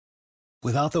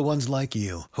Without the ones like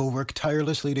you, who work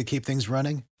tirelessly to keep things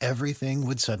running, everything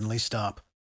would suddenly stop.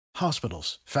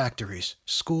 Hospitals, factories,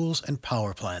 schools, and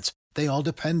power plants, they all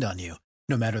depend on you.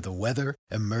 No matter the weather,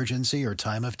 emergency, or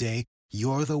time of day,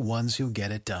 you're the ones who get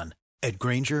it done. At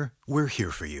Grainger, we're here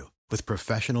for you with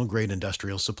professional-grade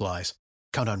industrial supplies.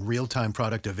 Count on real-time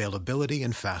product availability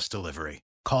and fast delivery.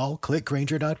 Call,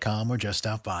 clickgrainger.com, or just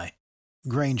stop by.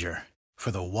 Grainger, for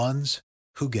the ones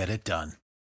who get it done.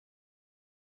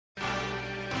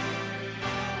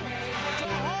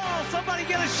 Somebody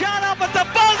get a shot up at the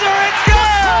buzzer. It's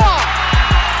good!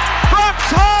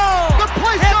 Brooks Hall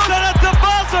hits it at the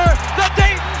buzzer. The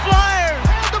Dayton Flyers.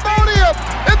 Pandemonium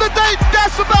in the Dayton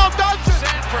Decibel does it.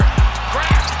 Sanford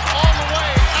grabs all the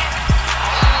way up.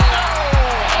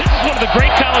 Oh. This is one of the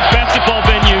great college basketball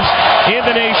venues in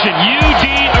the nation. UD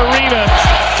Arena.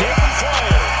 Dayton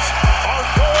Flyers are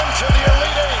going to the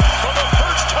Elite Eight for the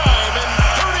first time in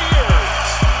 30 years.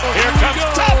 Here comes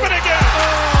Toppin again.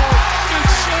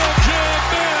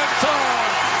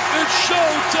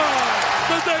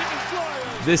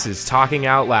 This is Talking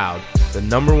Out Loud, the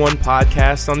 #1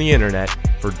 podcast on the internet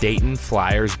for Dayton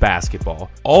Flyers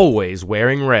basketball. Always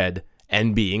wearing red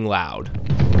and being loud.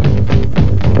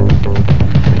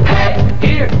 Hey,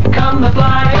 here come the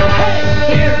Flyers.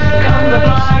 Hey, here come the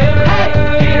Flyers. Hey,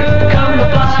 here come the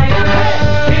Flyers.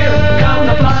 Hey, here come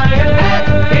the Flyers.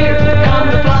 Hey, here come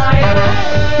the Flyers.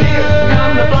 Here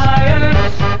come the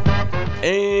Flyers.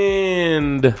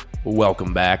 And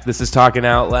welcome back. This is Talking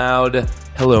Out Loud.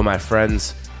 Hello, my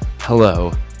friends.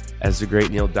 Hello. As the great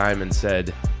Neil Diamond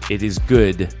said, it is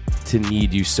good to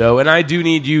need you so. And I do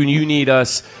need you, and you need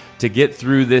us to get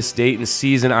through this Dayton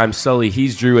season. I'm Sully,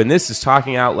 he's Drew, and this is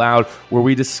Talking Out Loud, where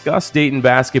we discuss Dayton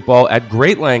basketball at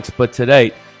great length. But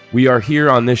today, we are here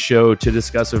on this show to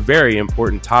discuss a very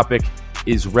important topic.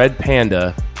 Is Red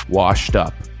Panda washed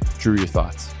up? Drew, your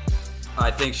thoughts?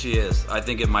 I think she is. I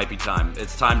think it might be time.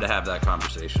 It's time to have that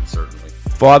conversation, certainly.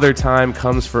 Father time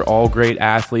comes for all great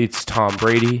athletes. Tom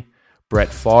Brady,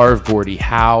 Brett Favre, Gordie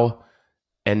Howe,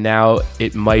 and now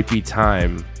it might be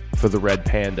time for the Red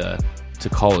Panda to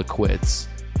call it quits.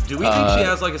 Do we think she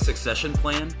has like a succession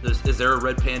plan? Is there a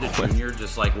Red Panda Jr.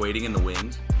 just like waiting in the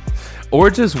wings? Or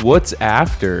just what's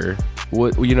after?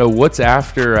 What's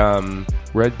after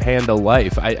Red Panda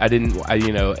life?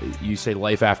 You say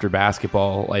life after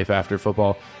basketball, life after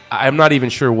football. I'm not even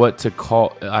sure what to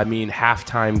call. I mean,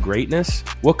 halftime greatness?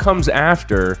 What comes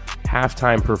after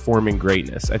halftime performing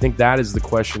greatness? I think that is the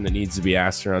question that needs to be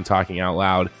asked here on Talking Out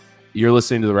Loud. You're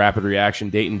listening to the Rapid Reaction.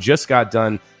 Dayton just got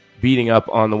done beating up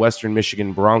on the Western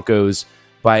Michigan Broncos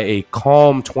by a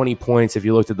calm 20 points if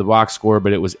you looked at the box score,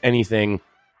 but it was anything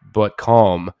but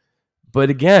calm. But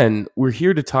again, we're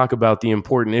here to talk about the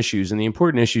important issues, and the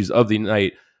important issues of the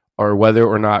night are whether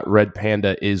or not Red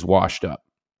Panda is washed up.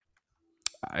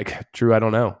 Drew, I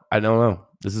don't know.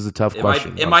 This is a tough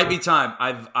question. It might be time.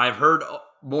 I've heard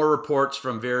more reports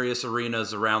from various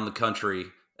arenas around the country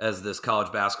as this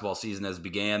college basketball season has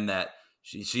began that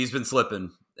she's been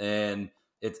slipping, and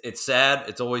it's sad.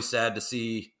 It's always sad to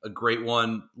see a great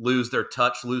one lose their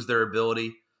touch, lose their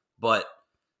ability, but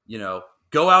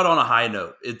go out on a high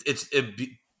note. It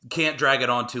can't drag it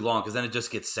on too long because then it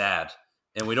just gets sad,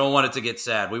 and we don't want it to get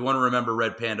sad. We want to remember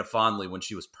Red Panda fondly when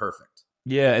she was perfect.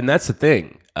 Yeah, and that's the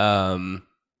thing. Shaquille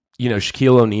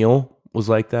O'Neal was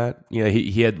like that.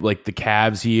 He had like the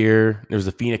Cavs year. There was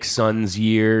the Phoenix Suns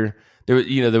year. There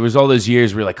was all those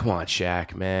years where you're like, come on,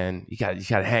 Shaq, man, you got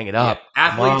to hang it up. Yeah,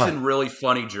 athletes in really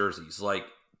funny jerseys, like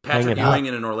Patrick Ewing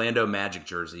in an Orlando Magic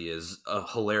jersey, is a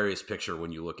hilarious picture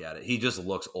when you look at it. He just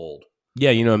looks old.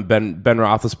 Yeah, Ben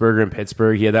Roethlisberger in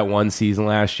Pittsburgh, he had that one season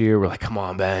last year. We're like, come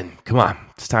on, Ben, come on,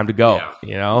 it's time to go.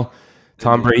 Yeah.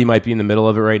 Tom Brady might be in the middle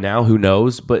of it right now. Who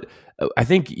knows? But I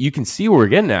think you can see where we're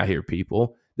getting at here,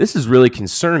 people. This is really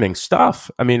concerning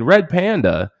stuff. I mean, Red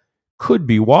Panda could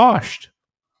be washed.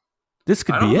 This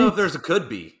could be it. I don't know if there's a could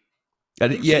be.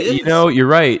 Yeah, you're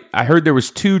right. I heard there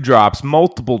was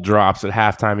multiple drops at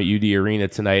halftime at UD Arena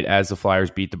tonight as the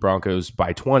Flyers beat the Broncos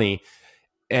by 20.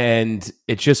 And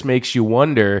it just makes you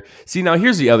wonder. See, now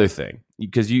here's the other thing,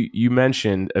 because you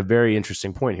mentioned a very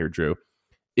interesting point here, Drew.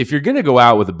 If you're going to go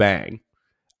out with a bang,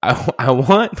 I'm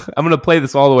going to play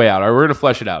this all the way out. All right, we're going to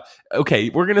flesh it out. Okay,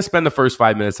 we're going to spend the first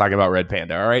 5 minutes talking about Red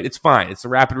Panda. All right, it's fine. It's a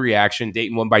rapid reaction.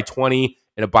 Dayton won by 20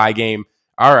 in a bye game.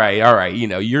 All right.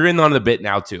 You're in on the bit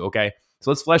now too. Okay,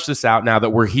 so let's flesh this out now that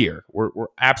we're here. We're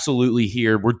absolutely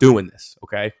here. We're doing this.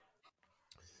 Okay.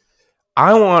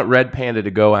 I want Red Panda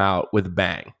to go out with a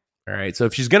bang. All right. So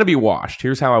if she's going to be washed,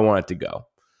 here's how I want it to go.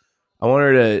 I want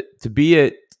her to be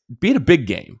at a big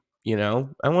game.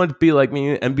 I want it to be like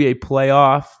maybe an NBA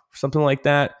playoff, something like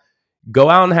that. go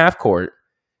out in half court,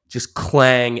 just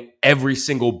clang every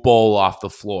single bowl off the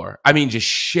floor. I mean, just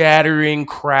shattering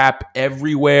crap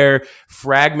everywhere.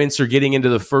 Fragments are getting into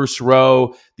the first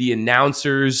row. The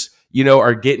announcers,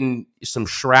 are getting some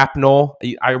shrapnel.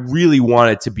 I really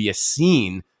want it to be a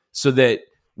scene so that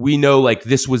we know like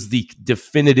this was the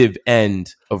definitive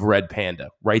end of Red Panda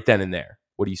right then and there.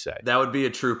 What do you say? That would be a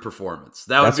true performance.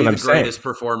 That would be the greatest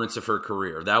performance of her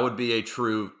career. That would be a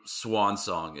true swan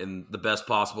song in the best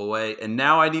possible way. And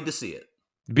now I need to see it.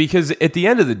 Because at the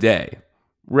end of the day,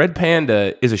 Red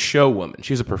Panda is a show woman.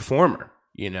 She's a performer,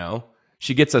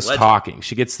 She gets us talking.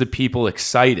 She gets the people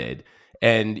excited.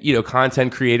 And,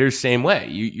 content creators, same way.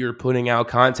 You're putting out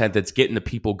content that's getting the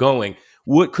people going.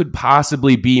 What could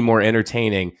possibly be more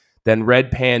entertaining than Red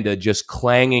Panda just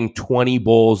clanging 20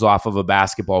 bowls off of a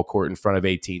basketball court in front of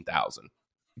 18,000?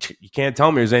 You can't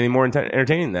tell me there's any more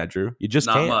entertaining than that, Drew. You just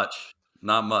can't.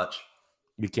 Not much.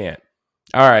 You can't.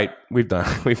 All right, we've done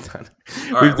our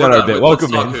bit.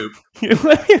 Welcome in.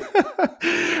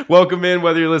 Welcome in,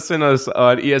 whether you're listening to us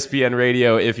on ESPN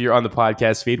Radio, if you're on the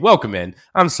podcast feed, welcome in.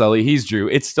 I'm Sully. He's Drew.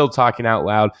 It's Still Talking Out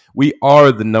Loud. We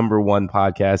are the #1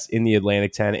 podcast in the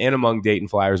Atlantic 10 and among Dayton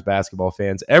Flyers basketball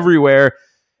fans everywhere.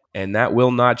 And that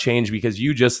will not change because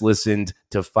you just listened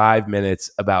to 5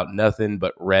 minutes about nothing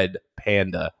but Red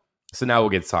Panda. So now we'll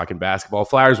get to talking basketball.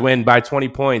 Flyers win by 20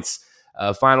 points.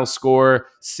 Final score,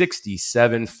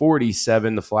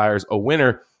 67-47. The Flyers a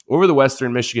winner over the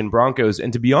Western Michigan Broncos.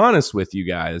 And to be honest with you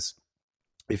guys,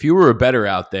 if you were a bettor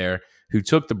out there who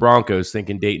took the Broncos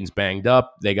thinking Dayton's banged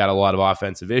up, they got a lot of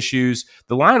offensive issues,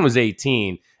 the line was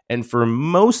 18. And for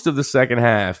most of the second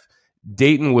half,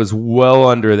 Dayton was well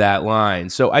under that line.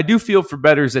 So I do feel for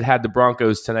bettors that had the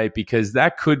Broncos tonight because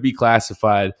that could be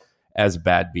classified as a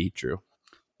bad beat, Drew.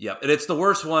 Yeah, and it's the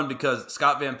worst one because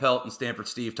Scott Van Pelt and Stanford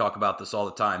Steve talk about this all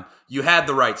the time. You had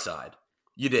the right side.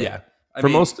 You did. Yeah,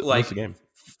 most of the game.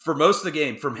 For most of the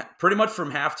game, pretty much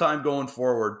from halftime going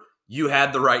forward, you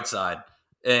had the right side.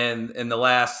 And in the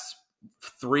last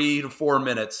 3 to 4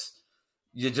 minutes,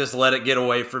 you just let it get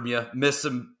away from you. Missed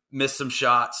some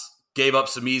shots. Gave up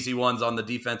some easy ones on the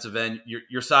defensive end.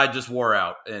 Your side just wore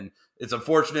out, and it's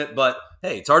unfortunate. But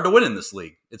hey, it's hard to win in this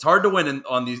league. It's hard to win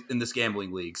in this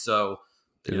gambling league. So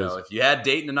if you had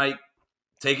Dayton tonight,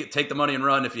 take the money and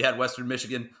run. If you had Western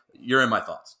Michigan, you're in my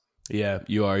thoughts. Yeah,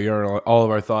 you are. You're in all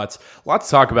of our thoughts. A lot to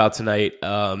talk about tonight.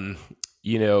 Given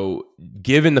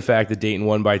the fact that Dayton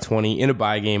won by 20 in a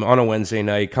bye game on a Wednesday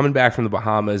night, coming back from the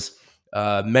Bahamas,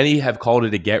 many have called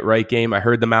it a get-right game. I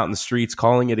heard them out in the streets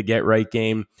calling it a get-right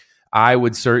game. I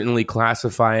would certainly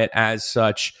classify it as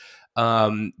such.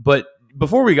 But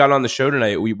before we got on the show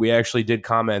tonight, we actually did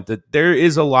comment that there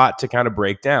is a lot to kind of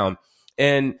break down.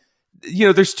 And,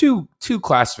 there's two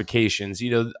classifications.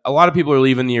 A lot of people are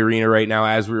leaving the arena right now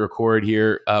as we record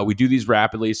here. We do these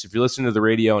rapidly. So if you're listening to the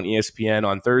radio on ESPN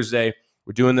on Thursday,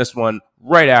 we're doing this one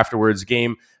right afterwards.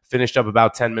 Game finished up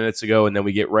about 10 minutes ago, and then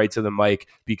we get right to the mic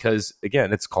because,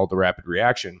 again, it's called the rapid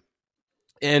reaction.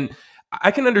 And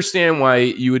I can understand why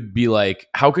you would be like,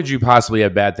 how could you possibly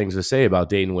have bad things to say about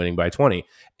Dayton winning by 20?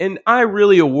 And I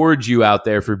really award you out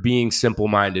there for being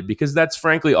simple-minded because that's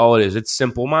frankly all it is. It's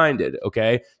simple-minded,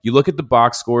 okay? You look at the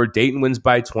box score, Dayton wins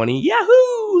by 20.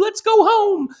 Yahoo! Let's go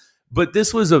home! But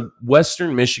this was a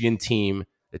Western Michigan team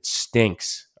that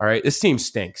stinks, all right? This team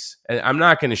stinks. And I'm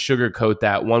not going to sugarcoat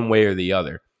that one way or the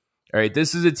other, all right?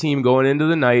 This is a team going into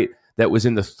the night that was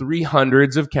in the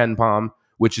 300s of KenPom,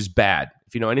 which is bad.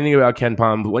 If you know anything about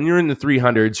KenPom, when you're in the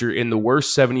 300s, you're in the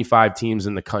worst 75 teams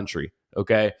in the country,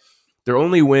 okay? Their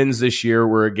only wins this year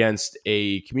were against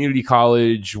a community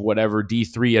college, whatever,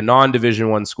 D3, a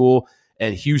non-Division I school,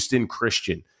 and Houston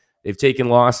Christian. They've taken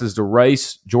losses to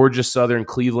Rice, Georgia Southern,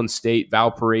 Cleveland State,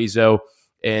 Valparaiso,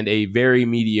 and a very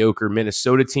mediocre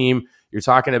Minnesota team. You're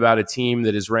talking about a team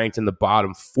that is ranked in the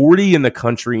bottom 40 in the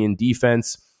country in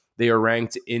defense. They are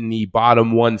ranked in the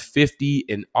bottom 150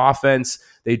 in offense.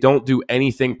 They don't do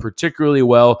anything particularly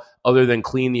well other than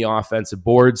clean the offensive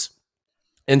boards.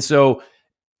 And so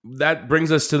that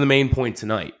brings us to the main point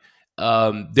tonight.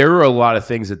 There are a lot of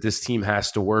things that this team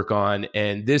has to work on,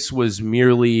 and this was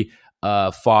merely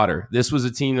fodder. This was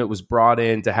a team that was brought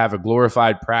in to have a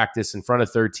glorified practice in front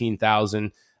of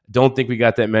 13,000. Don't think we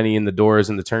got that many in the doors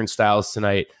and the turnstiles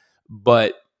tonight,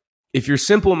 but if you're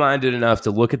simple-minded enough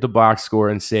to look at the box score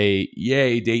and say,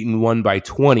 yay, Dayton won by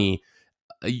 20,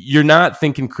 you're not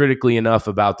thinking critically enough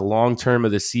about the long term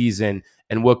of the season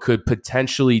and what could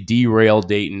potentially derail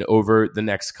Dayton over the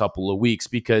next couple of weeks,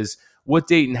 because what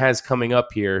Dayton has coming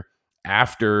up here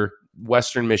after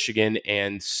Western Michigan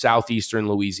and Southeastern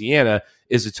Louisiana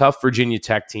is a tough Virginia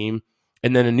Tech team,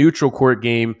 and then a neutral court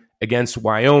game against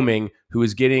Wyoming, who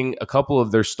is getting a couple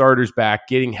of their starters back,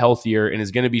 getting healthier, and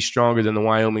is going to be stronger than the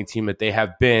Wyoming team that they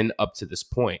have been up to this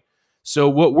point. So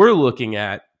what we're looking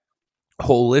at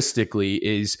holistically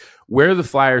is where are the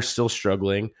Flyers still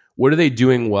struggling? What are they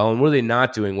doing well, and what are they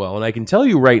not doing well? And I can tell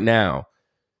you right now,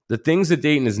 the things that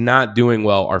Dayton is not doing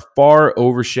well are far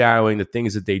overshadowing the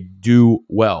things that they do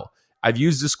well. I've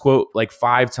used this quote like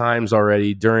 5 times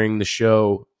already during the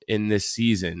show in this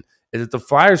season, is that the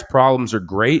Flyers' problems are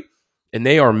great, and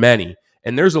they are many.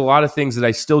 And there's a lot of things that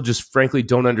I still just frankly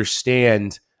don't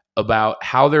understand about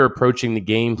how they're approaching the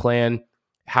game plan,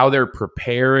 how they're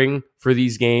preparing for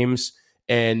these games.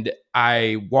 And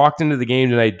I walked into the game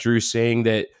tonight, Drew, saying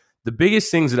that the biggest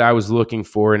things that I was looking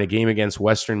for in a game against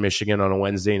Western Michigan on a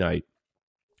Wednesday night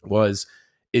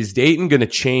is Dayton going to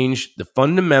change the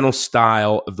fundamental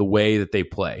style of the way that they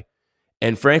play?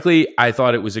 And frankly, I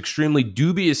thought it was extremely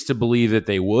dubious to believe that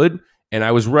they would, and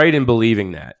I was right in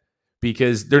believing that,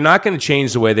 because they're not going to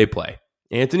change the way they play.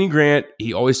 Anthony Grant,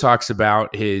 he always talks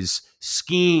about his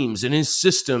schemes and his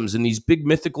systems and these big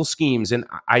mythical schemes, and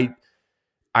I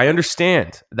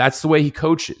understand that's the way he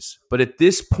coaches. But at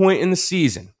this point in the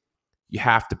season, you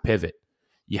have to pivot.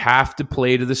 You have to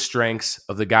play to the strengths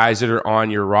of the guys that are on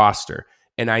your roster.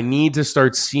 And I need to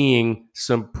start seeing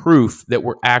some proof that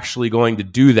we're actually going to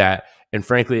do that. And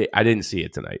frankly, I didn't see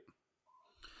it tonight.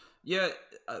 Yeah,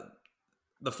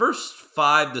 the first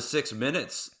 5 to 6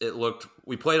 minutes,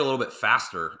 we played a little bit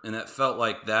faster, and it felt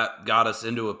like that got us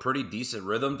into a pretty decent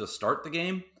rhythm to start the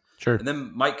game. Sure. And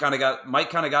then Mike kind of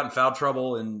got in foul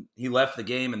trouble, and he left the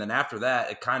game. And then after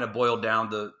that, it kind of boiled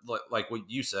down to like what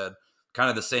you said, kind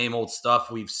of the same old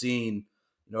stuff we've seen,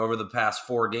 over the past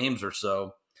 4 games or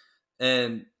so.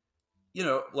 And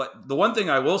like the one thing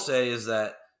I will say is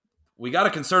that we got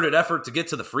a concerted effort to get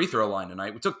to the free throw line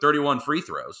tonight. We took 31 free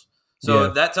throws.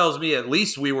 So that tells me at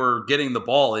least we were getting the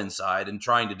ball inside and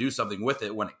trying to do something with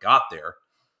it when it got there.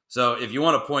 So if you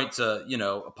want to point to,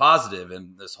 a positive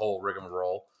in this whole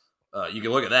rigmarole, you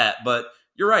can look at that. But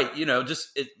you're right.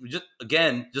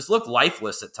 Just looked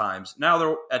lifeless at times.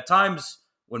 Now, at times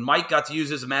when Mike got to use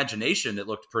his imagination, it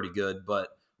looked pretty good. But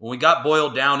when we got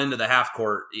boiled down into the half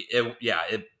court,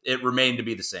 it remained to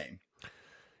be the same.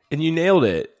 And you nailed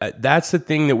it. That's the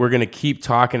thing that we're going to keep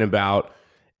talking about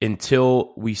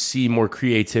until we see more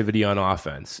creativity on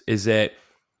offense, is that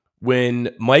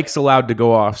when Mike's allowed to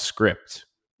go off script,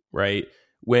 right?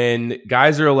 When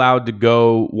guys are allowed to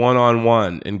go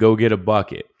one-on-one and go get a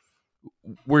bucket,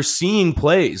 we're seeing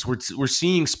plays. We're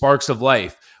seeing sparks of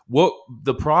life. What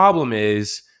the problem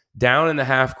is, down in the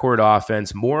half-court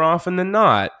offense, more often than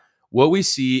not, what we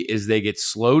see is they get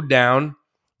slowed down.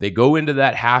 They go into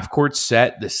that half-court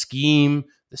set, the scheme,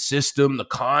 the system, the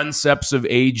concepts of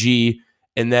AG,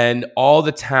 and then all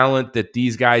the talent that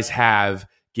these guys have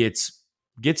gets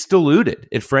diluted.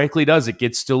 It frankly does. It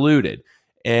gets diluted.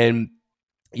 And,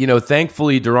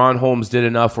 thankfully, Deron Holmes did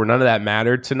enough where none of that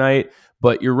mattered tonight.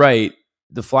 But you're right.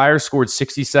 The Flyers scored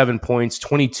 67 points.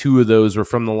 22 of those were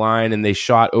from the line, and they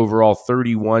shot overall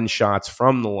 31 shots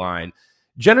from the line.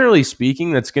 Generally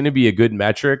speaking, that's going to be a good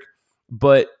metric,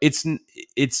 but it's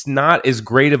not as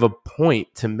great of a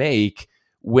point to make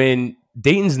when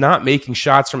Dayton's not making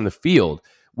shots from the field.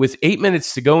 With 8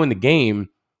 minutes to go in the game,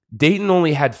 Dayton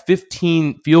only had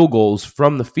 15 field goals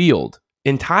from the field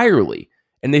entirely,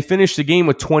 and they finished the game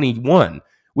with 21,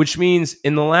 which means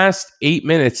in the last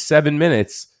 7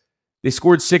 minutes, they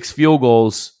scored 6 field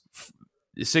goals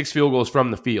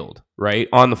from the field, right,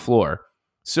 on the floor.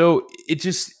 So it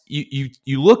just,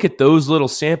 you look at those little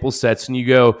sample sets and you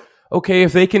go, okay,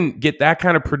 if they can get that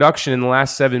kind of production in the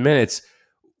last 7 minutes,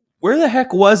 where the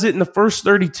heck was it in the first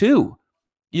 32?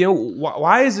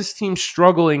 Why is this team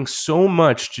struggling so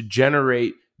much to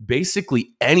generate basically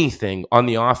anything on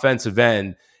the offensive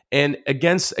end, and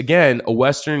against, again, a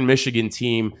Western Michigan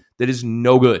team that is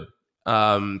no good?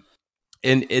 And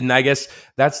I guess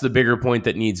that's the bigger point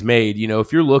that needs made.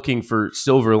 If you're looking for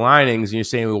silver linings and you're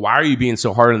saying, well, why are you being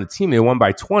so hard on the team? They won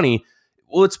by 20.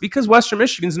 Well, it's because Western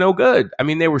Michigan's no good. I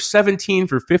mean, they were 17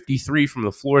 for 53 from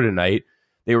the floor tonight.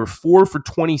 They were 4 for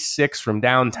 26 from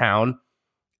downtown.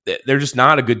 They're just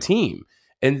not a good team.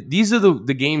 And these are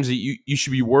the games that you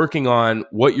should be working on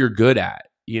what you're good at.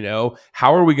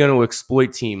 How are we going to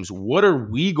exploit teams? What are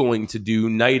we going to do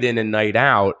night in and night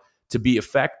out to be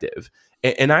effective?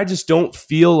 And I just don't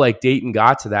feel like Dayton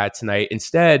got to that tonight.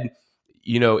 Instead,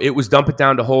 it was dump it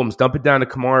down to Holmes, dump it down to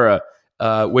Kamara,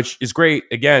 which is great.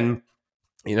 Again,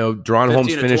 Deron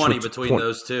Holmes finished 20 between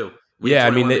those two.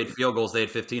 They made field goals. They had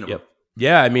 15 of them.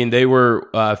 Yeah, they were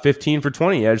 15 for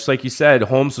 20. Yeah, just like you said,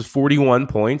 Holmes was 41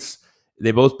 points.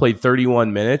 They both played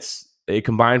 31 minutes. They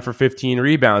combined for 15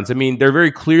 rebounds. I mean, they're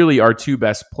very clearly our two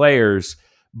best players.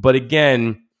 But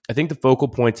again, I think the focal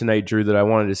point tonight, Drew, that I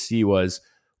wanted to see was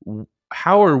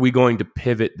how are we going to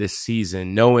pivot this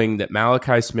season knowing that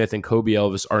Malachi Smith and Kobe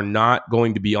Elvis are not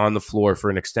going to be on the floor for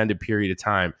an extended period of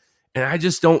time? And I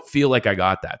just don't feel like I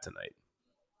got that tonight.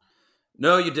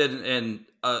 No, you didn't. And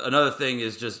another thing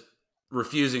is just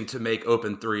refusing to make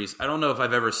open threes. I don't know if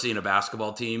I've ever seen a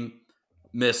basketball team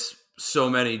miss so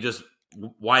many just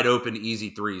wide open, easy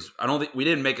threes. I don't think we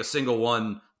didn't make a single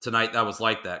one tonight that was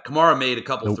like that. Kamara made a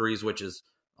couple threes, which is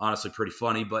honestly pretty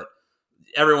funny, but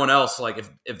everyone else, like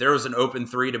if there was an open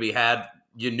three to be had,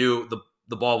 you knew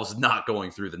the ball was not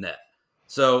going through the net.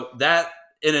 So that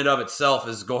in and of itself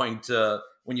is going to,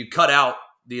 when you cut out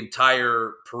the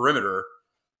entire perimeter,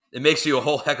 it makes you a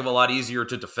whole heck of a lot easier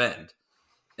to defend.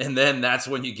 And then that's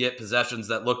when you get possessions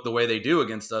that look the way they do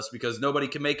against us because nobody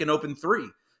can make an open three.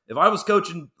 If I was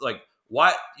coaching, like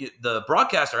why the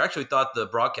broadcaster actually thought the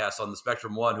broadcast on the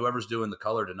Spectrum One, whoever's doing the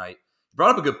color tonight,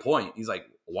 brought up a good point. He's like,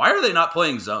 why are they not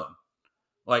playing zone?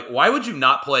 Like, why would you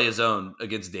not play a zone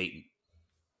against Dayton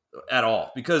at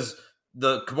all? Because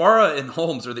the Kamara and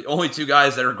Holmes are the only two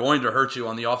guys that are going to hurt you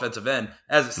on the offensive end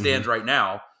as it stands right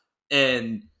now.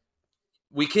 And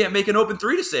we can't make an open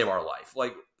three to save our life.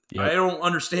 Like, I don't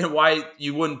understand why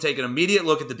you wouldn't take an immediate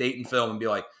look at the Dayton film and be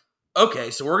like,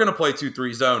 okay, so we're going to play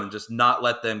 2-3 zone and just not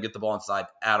let them get the ball inside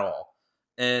at all.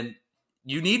 And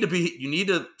you need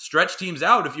to stretch teams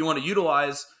out if you want to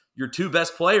utilize your two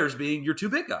best players being your two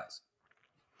big guys.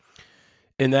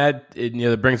 And that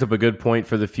brings up a good point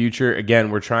for the future. Again,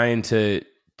 we're trying to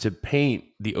paint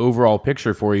the overall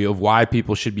picture for you of why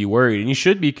people should be worried. And you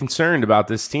should be concerned about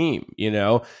this team,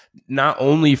 not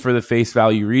only for the face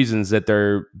value reasons that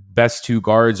their best two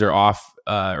guards are off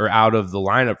or out of the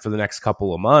lineup for the next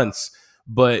couple of months,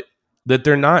 but that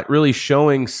they're not really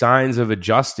showing signs of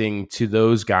adjusting to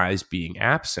those guys being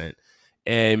absent.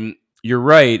 And you're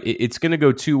right. It's going to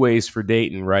go two ways for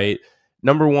Dayton, right?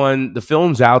 Number one, the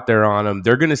film's out there on them.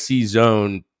 They're going to see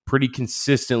zone pretty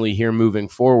consistently here moving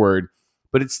forward.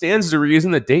 But it stands to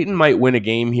reason that Dayton might win a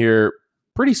game here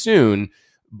pretty soon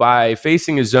by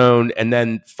facing a zone and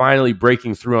then finally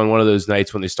breaking through on one of those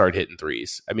nights when they start hitting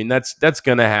threes. I mean, that's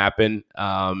going to happen.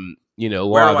 Law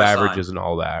of averages and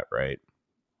all that, right?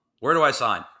 Where do I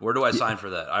sign? Where do I sign for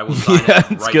that? I will sign it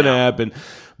right now. It's going to happen.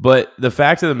 But the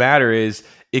fact of the matter is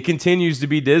it continues to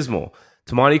be dismal.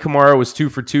 Tamani Kamara was 2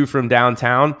 for 2 from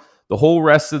downtown. The whole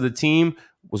rest of the team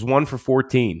was 1 for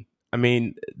 14. I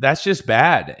mean, that's just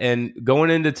bad. And going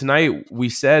into tonight, we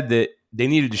said that they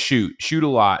needed to shoot a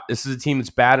lot. This is a team that's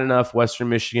bad enough, Western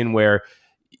Michigan, where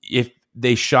if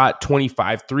they shot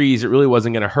 25 threes, it really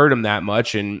wasn't going to hurt them that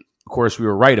much. And of course, we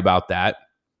were right about that.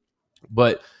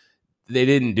 But they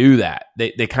didn't do that.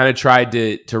 They kind of tried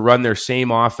to run their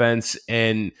same offense,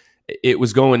 and it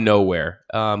was going nowhere.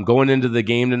 Going into the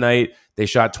game tonight, they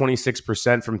shot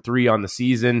 26% from three on the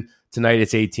season. Tonight,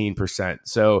 it's 18%.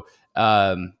 So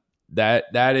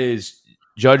that is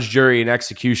judge, jury, and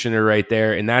executioner right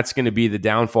there, and that's going to be the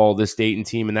downfall of this Dayton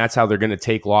team, and that's how they're going to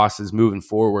take losses moving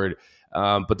forward.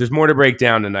 But there's more to break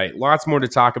down tonight. Lots more to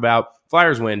talk about.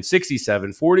 Flyers win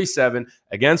 67-47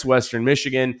 against Western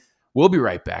Michigan. We'll be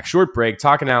right back. Short break,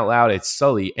 talking out loud. It's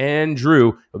Sully and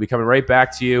Drew. We'll be coming right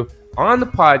back to you on the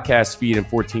podcast feed in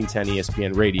 1410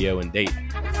 ESPN Radio in Dayton.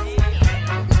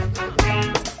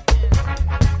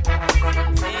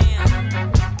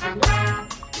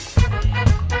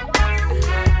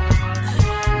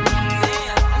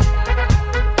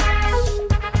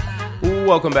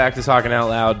 Welcome back to Talking Out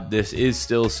Loud. This is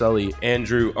still Sully and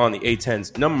Drew on the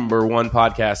A10's number one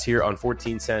podcast here on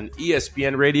 1410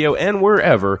 ESPN Radio and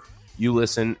wherever you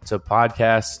listen to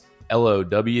podcasts.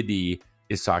 LOWD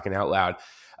is Talking Out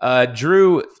Loud.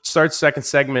 Drew starts second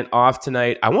segment off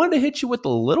tonight. I wanted to hit you with a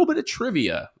little bit of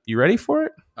trivia. You ready for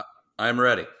it? I'm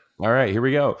ready. All right, here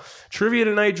we go. Trivia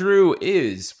tonight, Drew,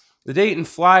 is the Dayton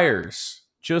Flyers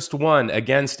just won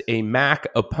against a MAC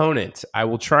opponent. I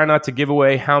will try not to give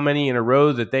away how many in a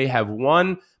row that they have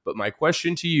won, but my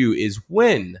question to you is,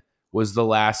 when was the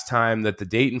last time that the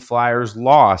Dayton Flyers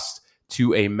lost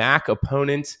to a MAC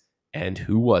opponent, and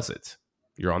who was it?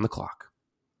 You're on the clock.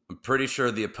 I'm pretty sure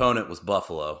the opponent was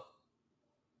Buffalo.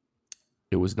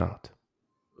 It was not.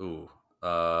 Ooh.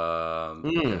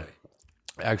 Okay.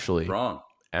 Actually, wrong.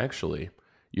 Actually,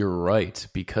 you're right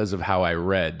because of how I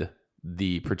read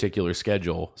the particular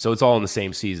schedule. So it's all in the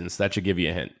same season, so that should give you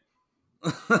a hint.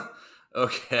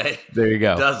 Okay. There you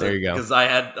go. There you go. Because I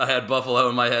had Buffalo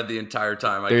in my head the entire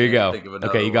time. There you go.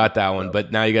 Okay, you got that one,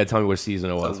 but now you got to tell me what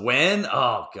season it was. So when?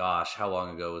 Oh gosh, how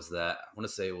long ago was that? I want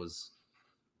to say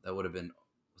that would have been,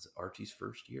 was it Archie's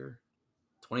first year?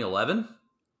 2011?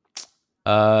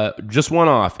 Just one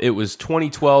off. It was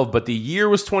 2012, but the year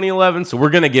was 2011, so we're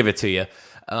going to give it to you.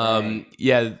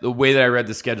 Yeah, the way that I read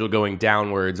the schedule going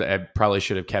downwards, I probably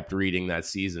should have kept reading that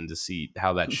season to see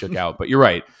how that shook out. But you're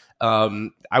right.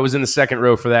 I was in the second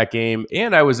row for that game,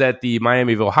 and I was at the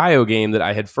Miami of Ohio game that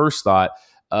I had first thought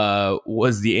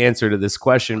was the answer to this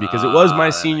question because it was my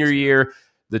senior year,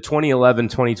 the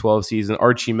 2011-2012 season,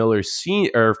 Archie Miller's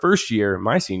first year,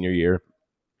 my senior year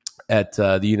at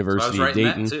the University of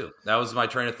Dayton. That too. That was my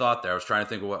train of thought there. I was trying to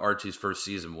think of what Archie's first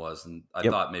season was, and I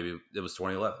thought maybe it was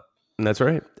 2011. And that's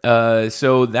right.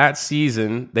 So that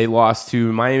season, they lost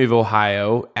to Miami of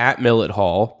Ohio at Millett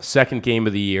Hall, second game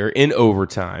of the year in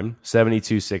overtime,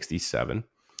 72-67.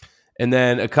 And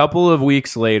then a couple of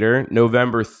weeks later,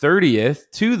 November 30th,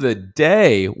 to the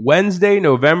day, Wednesday,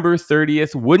 November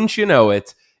 30th, wouldn't you know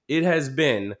it, it has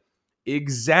been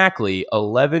exactly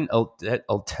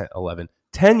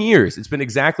 10 years. It's been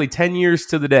exactly 10 years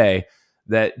to the day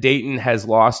that Dayton has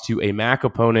lost to a MAC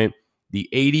opponent, the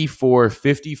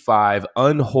 84-55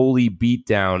 unholy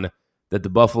beatdown that the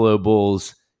Buffalo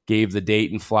Bulls gave the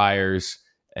Dayton Flyers,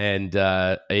 and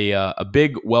a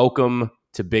big welcome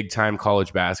to big-time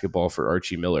college basketball for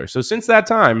Archie Miller. So since that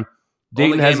time,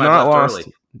 Dayton has not lost.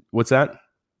 Early. What's that?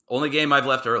 Only game I've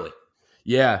left early.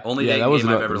 Yeah. Only game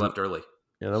I've ever left early.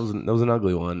 Yeah, that was an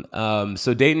ugly one.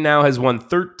 So Dayton now has won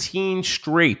 13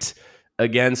 straight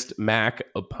against MAC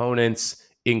opponents,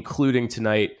 including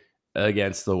tonight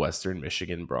against the Western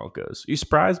Michigan Broncos. Are you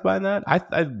surprised by that?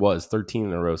 I was. 13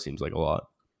 in a row seems like a lot.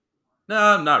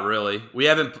 No, not really.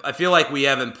 I feel like we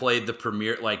haven't played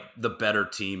the better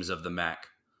teams of the MAC.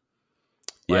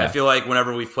 Yeah. I feel like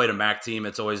whenever we've played a MAC team,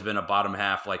 it's always been a bottom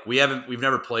half. Like we've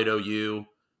never played OU,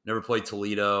 never played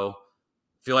Toledo.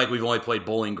 I feel like we've only played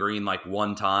Bowling Green like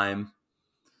one time.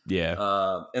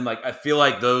 Yeah. And I feel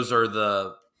like those are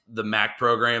the MAC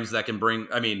programs that can bring,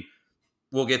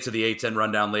 we'll get to the A-10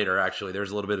 rundown later, actually.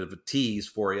 There's a little bit of a tease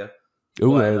for you.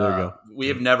 Oh, there we go.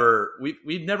 We've never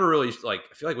really, I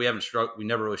feel like we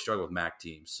never really struggled with MAC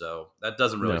teams. So that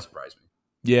doesn't really surprise me.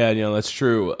 Yeah, that's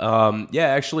true.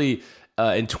 Actually,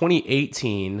 in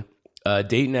 2018,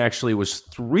 Dayton actually was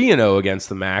 3-0 against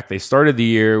the MAC. They started the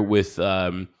year with,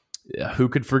 who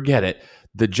could forget it,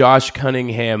 the Josh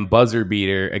Cunningham buzzer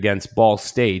beater against Ball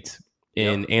State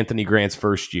in Anthony Grant's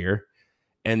first year.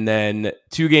 And then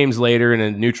 2 games later in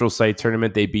a neutral site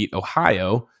tournament, they beat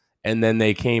Ohio. And then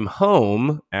they came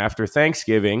home after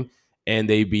Thanksgiving and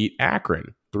they beat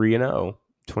Akron 3-0,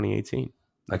 2018.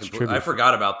 That's true. I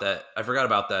forgot about that. I forgot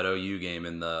about that OU game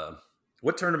in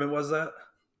what tournament was that?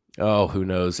 Oh, who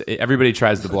knows? Everybody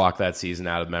tries to block that season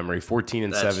out of memory.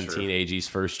 14-17, AG's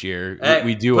first year. Hey,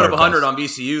 we do put our up 100 best. on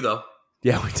VCU though.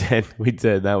 Yeah, we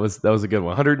did. That was a good one.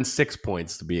 106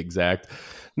 points to be exact.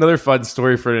 Another fun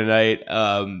story for tonight.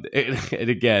 And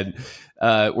again,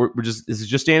 this is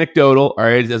just anecdotal. All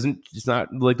right, it's not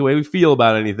like the way we feel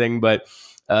about anything, but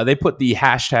they put the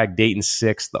hashtag Dayton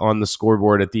 6th on the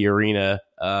scoreboard at the arena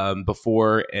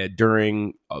before,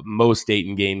 during most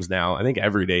Dayton games now. I think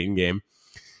every Dayton game.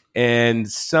 And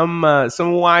some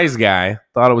wise guy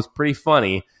thought it was pretty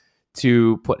funny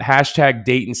to put hashtag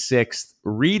Dayton 6th,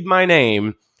 read my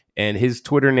name, and his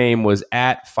Twitter name was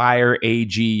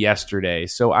 @FireAG yesterday.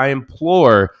 So I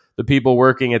implore the people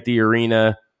working at the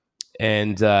arena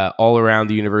and all around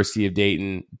the University of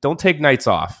Dayton, don't take nights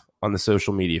off on the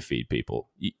social media feed, people.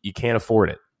 You can't afford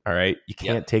it, all right? You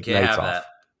can't take nights off. That.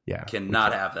 Yeah,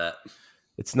 cannot have that.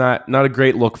 It's not a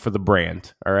great look for the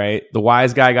brand, all right? The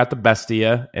wise guy got the best of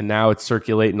you, and now it's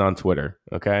circulating on Twitter,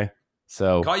 okay?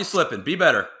 So caught you slipping. Be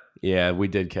better. Yeah, we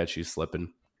did catch you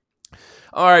slipping.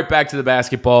 All right, back to the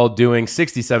basketball, doing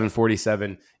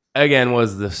 67-47. Again,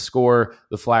 was the score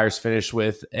the Flyers finished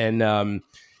with. And,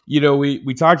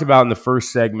 we talked about in the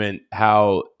first segment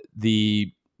how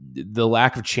the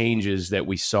lack of changes that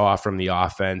we saw from the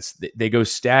offense, they go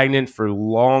stagnant for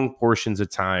long portions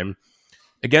of time.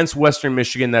 Against Western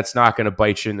Michigan, that's not going to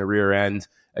bite you in the rear end.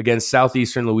 Against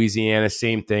Southeastern Louisiana,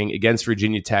 same thing. Against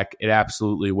Virginia Tech, it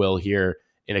absolutely will here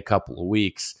in a couple of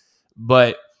weeks.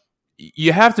 But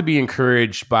you have to be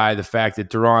encouraged by the fact that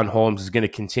Deron Holmes is going to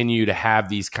continue to have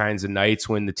these kinds of nights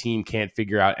when the team can't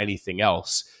figure out anything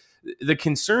else. The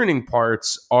concerning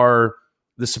parts are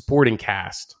the supporting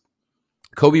cast.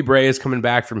 Kobe Bray is coming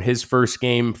back from his first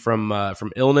game from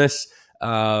illness.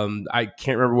 I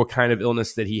can't remember what kind of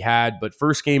illness that he had, but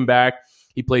first game back,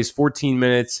 he plays 14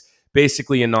 minutes,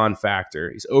 basically a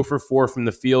non-factor. He's 0 for 4 from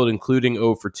the field, including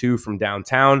 0 for 2 from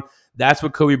downtown. That's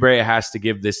what Kobe Bray has to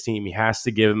give this team. He has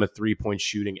to give him a three-point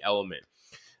shooting element.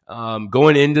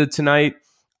 Going into tonight,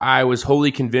 I was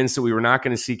wholly convinced that we were not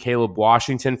going to see Caleb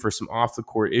Washington for some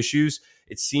off-the-court issues.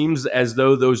 It seems as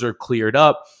though those are cleared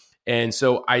up. And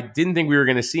so I didn't think we were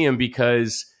going to see him,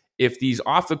 because if these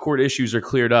off the court issues are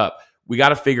cleared up, we got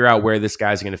to figure out where this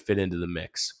guy's going to fit into the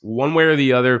mix. One way or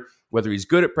the other, whether he's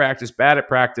good at practice, bad at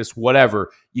practice,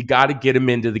 whatever, you got to get him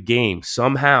into the game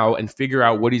somehow and figure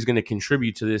out what he's going to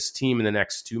contribute to this team in the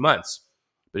next 2 months.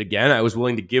 But again, I was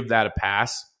willing to give that a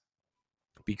pass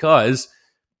because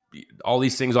all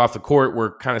these things off the court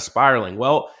were kind of spiraling.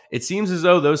 Well, it seems as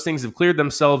though those things have cleared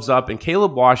themselves up, and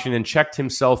Caleb Washington checked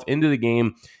himself into the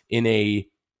game in a,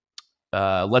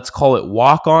 let's call it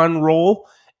walk-on role,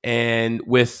 and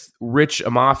with Rich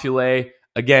Amafule,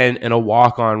 again, in a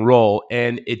walk-on role.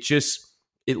 And it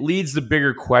leads to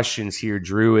bigger questions here,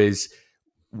 Drew, is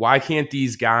why can't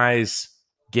these guys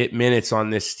get minutes on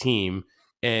this team?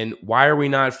 And why are we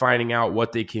not finding out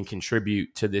what they can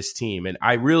contribute to this team? And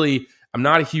I'm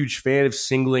not a huge fan of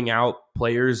singling out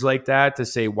players like that to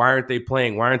say, why aren't they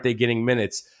playing? Why aren't they getting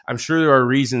minutes? I'm sure there are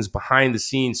reasons behind the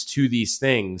scenes to these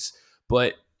things,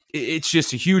 but it's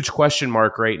just a huge question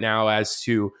mark right now as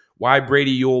to why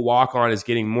Brady Ewell walk-on is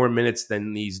getting more minutes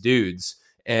than these dudes.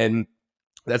 And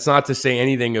that's not to say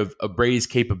anything of Brady's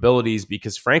capabilities,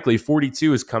 because frankly,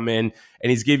 42 has come in and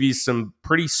he's give you some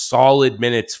pretty solid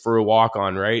minutes for a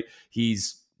walk-on, right?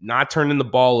 He's not turning the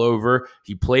ball over.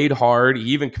 He played hard. He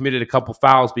even committed a couple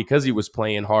fouls because he was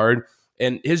playing hard.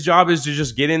 And his job is to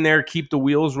just get in there, keep the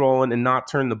wheels rolling, and not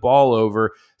turn the ball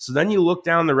over. So then you look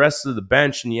down the rest of the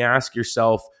bench and you ask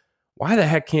yourself, why the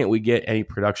heck can't we get any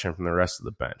production from the rest of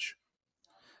the bench?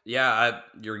 Yeah,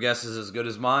 your guess is as good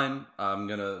as mine.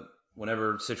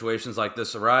 Whenever situations like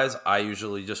this arise, I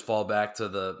usually just fall back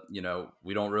to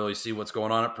we don't really see what's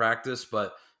going on at practice.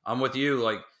 But I'm with you.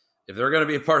 Like, if they're going to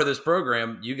be a part of this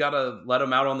program, you got to let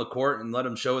them out on the court and let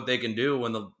them show what they can do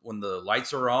when the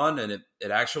lights are on and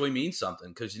it actually means something.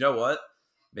 Because you know what?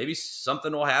 Maybe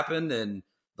something will happen and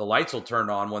the lights will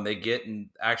turn on when they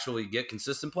actually get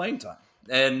consistent playing time.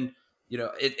 And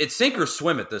it's sink or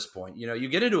swim at this point. You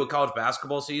get into a college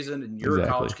basketball season and you're a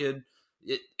college kid.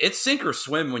 It's sink or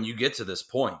swim when you get to this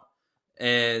point.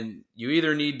 And you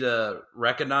either need to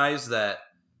recognize that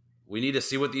we need to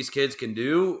see what these kids can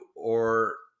do,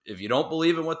 or if you don't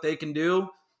believe in what they can do,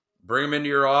 bring them into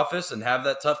your office and have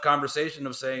that tough conversation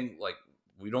of saying, like,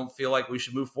 we don't feel like we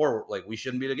should move forward. Like, we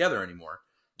shouldn't be together anymore.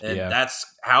 And that's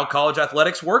how college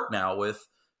athletics work now with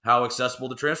how accessible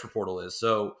the transfer portal is.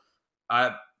 So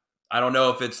I don't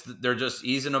know if they're just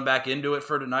easing them back into it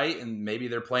for tonight, and maybe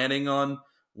they're planning on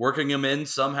working them in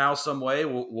somehow, some way.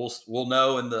 We'll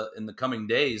know in the coming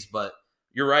days. But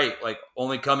you're right. Like,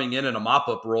 only coming in a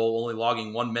mop-up role, only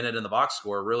logging 1 minute in the box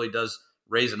score really does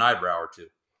raise an eyebrow or two.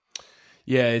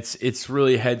 Yeah, it's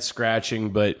really head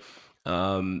scratching. But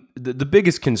the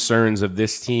biggest concerns of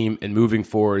this team and moving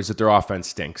forward is that their offense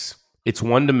stinks. It's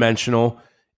one dimensional.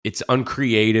 It's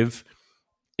uncreative.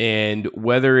 And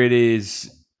whether it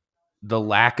is the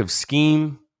lack of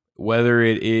scheme, whether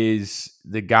it is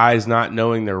the guys not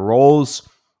knowing their roles,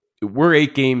 we're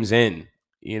 8 games in.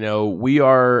 We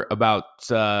are about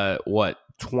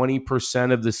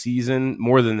 20% of the season,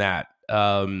 more than that.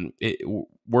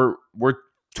 We're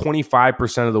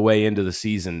 25% of the way into the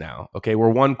season now. Okay, we're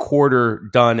 1 quarter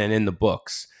done and in the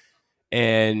books,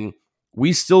 and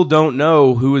we still don't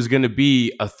know who is going to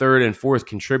be a third and fourth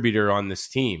contributor on this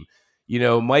team.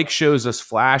 Mike shows us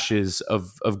flashes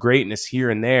of greatness here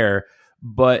and there,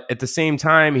 but at the same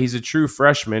time, he's a true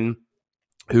freshman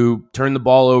who turned the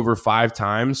ball over 5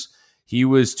 times. He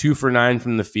was 2 for 9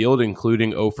 from the field,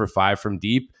 including 0 for 5 from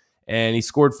deep, and he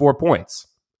scored 4 points.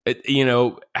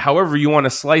 However you want to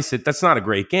slice it, that's not a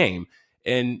great game.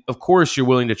 And of course, you're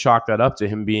willing to chalk that up to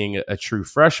him being a true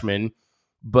freshman,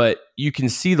 but you can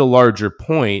see the larger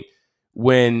point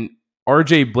when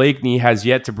RJ Blakeney has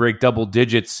yet to break double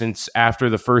digits since after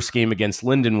the first game against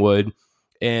Lindenwood,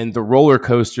 and the roller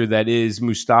coaster that is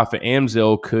Mustafa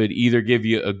Amzil could either give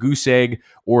you a goose egg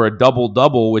or a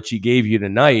double-double, which he gave you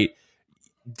tonight.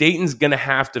 Dayton's going to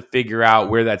have to figure out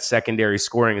where that secondary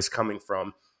scoring is coming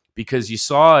from, because you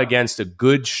saw against a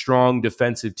good, strong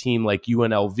defensive team like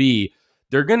UNLV,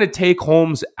 they're going to take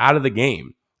Holmes out of the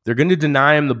game. They're going to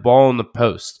deny him the ball in the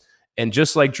post. And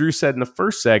just like Drew said in the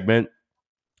first segment,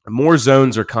 more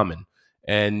zones are coming.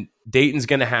 And Dayton's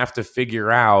going to have to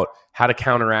figure out how to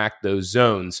counteract those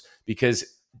zones, because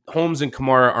Holmes and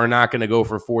Kamara are not going to go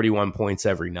for 41 points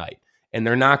every night. And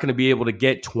they're not going to be able to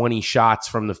get 20 shots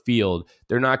from the field.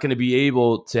 They're not going to be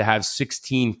able to have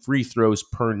 16 free throws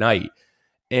per night.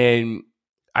 And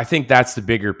I think that's the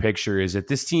bigger picture, is that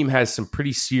this team has some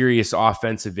pretty serious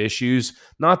offensive issues,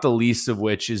 not the least of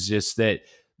which is just that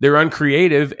they're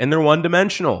uncreative and they're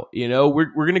one-dimensional.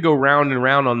 We're going to go round and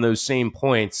round on those same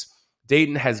points.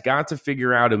 Dayton has got to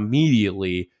figure out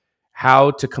immediately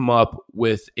how to come up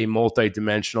with a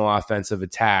multi-dimensional offensive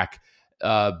attack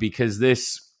because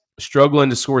this struggling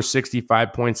to score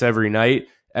 65 points every night,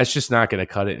 that's just not going to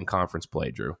cut it in conference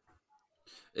play, Drew.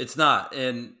 It's not.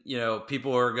 And,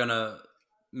 people are going to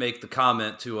make the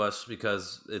comment to us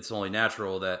because it's only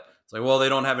natural that it's like, well, they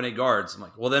don't have any guards. I'm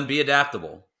like, well, then be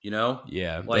adaptable,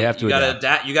 Yeah, like they have to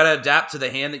adapt. You got to adapt to the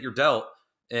hand that you're dealt.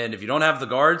 And if you don't have the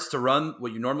guards to run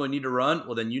what you normally need to run,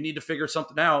 well, then you need to figure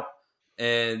something out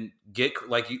and get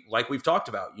like we've talked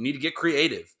about. You need to get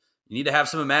creative. You need to have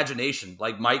some imagination,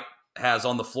 like Mike has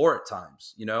on the floor at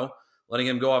times. Letting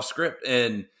him go off script,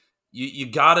 and you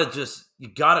gotta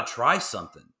try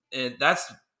something. And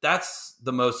that's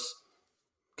the most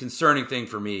concerning thing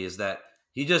for me is that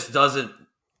he just doesn't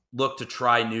look to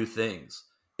try new things.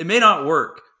 It may not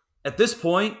work at this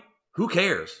point. Who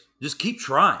cares? Just keep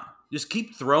trying. Just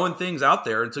keep throwing things out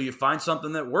there until you find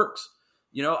something that works.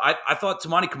 I thought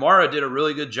Toumani Camara did a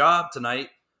really good job tonight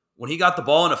when he got the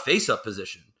ball in a face-up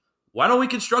position. Why don't we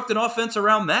construct an offense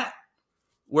around that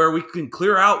where we can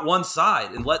clear out one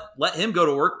side and let him go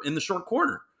to work in the short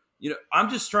corner? I'm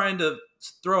just trying to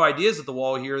throw ideas at the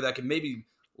wall here that can maybe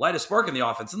light a spark in the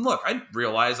offense. And look, I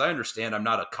understand I'm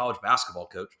not a college basketball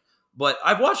coach, but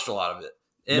I've watched a lot of it.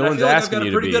 And no one's asking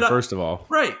you to be, first of all.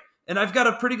 Right. And I've got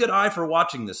a pretty good eye for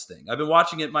watching this thing. I've been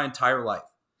watching it my entire life.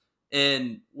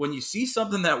 And when you see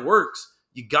something that works,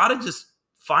 you got to just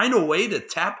find a way to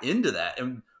tap into that.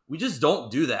 And we just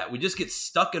don't do that. We just get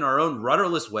stuck in our own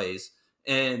rudderless ways.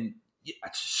 And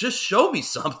just show me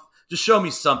something. Just show me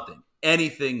something.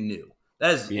 Anything new.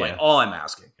 That is like all I'm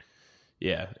asking.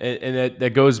 Yeah, and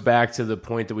that goes back to the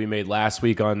point that we made last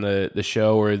week on the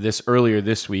show, or earlier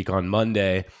this week on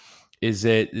Monday, is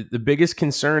that the biggest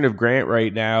concern of Grant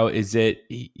right now is that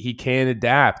he can't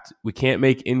adapt. We can't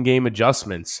make in-game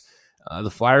adjustments. The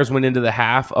Flyers went into the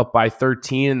half up by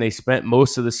 13, and they spent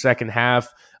most of the second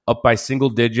half up by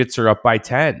single digits or up by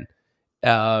 10.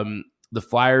 The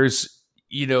Flyers,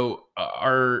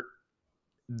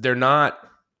 they're not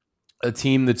a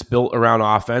team that's built around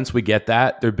offense. We get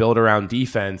that. They're built around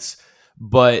defense.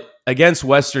 But against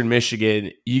Western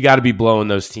Michigan, you got to be blowing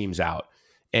those teams out.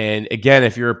 And again,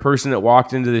 if you're a person that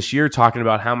walked into this year talking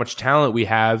about how much talent we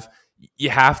have, you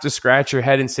have to scratch your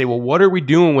head and say, well, what are we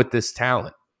doing with this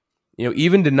talent?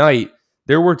 Even tonight,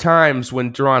 there were times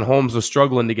when Deron Holmes was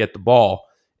struggling to get the ball.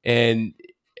 And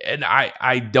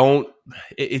I don't,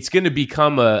 it's going to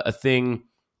become a thing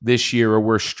this year where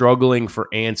we're struggling for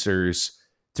answers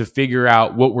to figure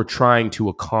out what we're trying to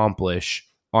accomplish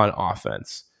on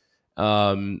offense.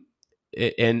 And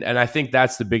I think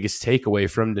that's the biggest takeaway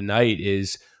from tonight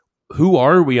is who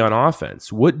are we on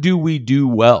offense? What do we do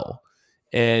well?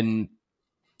 And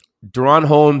Deron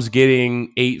Holmes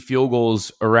getting 8 field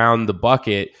goals around the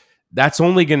bucket, that's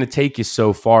only going to take you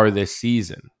so far this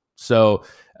season. So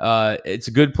it's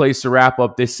a good place to wrap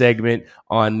up this segment.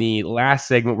 On the last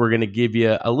segment, we're going to give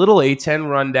you a little A10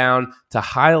 rundown to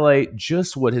highlight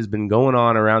just what has been going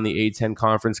on around the A10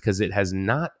 conference, because it has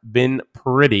not been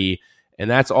pretty. And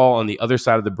that's all on the other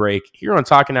side of the break here on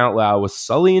Talking Out Loud with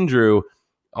Sully and Drew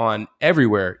on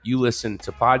everywhere you listen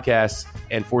to podcasts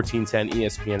and 1410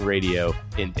 ESPN Radio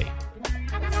in Dayton.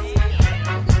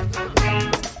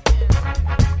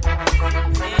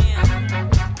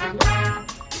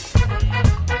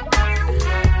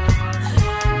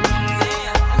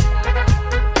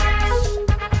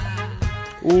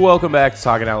 Welcome back to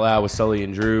Talking Out Loud with Sully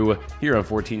and Drew here on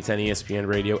 1410 ESPN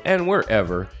Radio and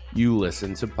wherever you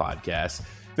listen to podcasts.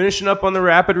 Finishing up on the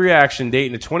rapid reaction,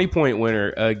 Dayton, a 20-point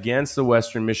winner against the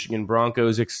Western Michigan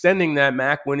Broncos, extending that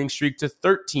MAC winning streak to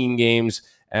 13 games,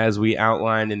 as we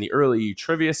outlined in the early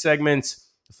trivia segments.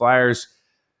 The Flyers,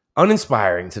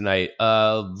 uninspiring tonight.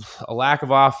 A lack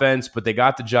of offense, but they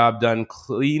got the job done.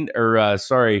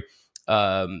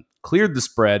 Cleared the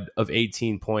spread of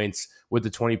 18 points with the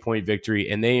 20-point victory,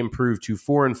 and they improved to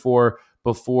 4-4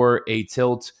 before a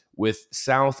tilt with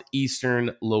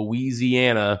Southeastern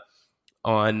Louisiana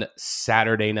on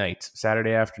Saturday night.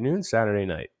 Saturday afternoon? Saturday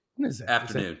night. When is that?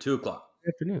 Afternoon, 2 o'clock.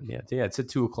 Afternoon, yeah. It's at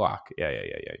 2 o'clock. Yeah.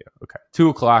 Okay. 2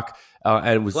 o'clock. And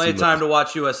it was plenty of time to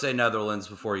watch USA Netherlands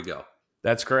before you go.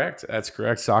 That's correct.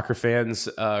 Soccer fans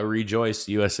rejoice.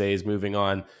 USA is moving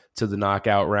on to the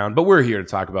knockout round. But we're here to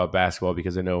talk about basketball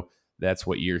because I know that's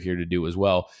what you're here to do as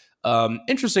well.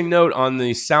 Interesting note on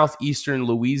the Southeastern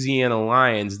Louisiana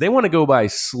Lions. They want to go by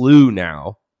SLU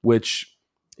now, which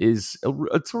is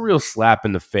it's a real slap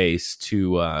in the face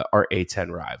to our A10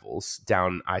 rivals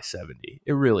down I-70.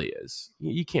 It really is.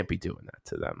 You can't be doing that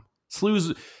to them.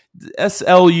 SLU's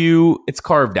SLU, it's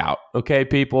carved out. Okay,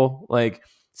 people? Like,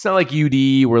 It's not like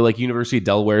UD where like University of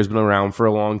Delaware has been around for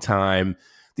a long time.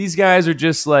 These guys are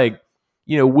just like,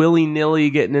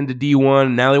 willy-nilly getting into D1.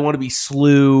 And now they want to be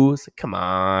SLU. It's like, come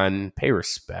on, pay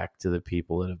respect to the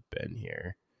people that have been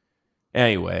here.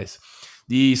 Anyways,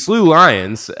 the SLU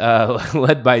Lions,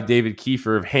 led by David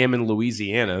Kiefer of Hammond,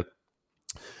 Louisiana,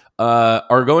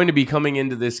 are going to be coming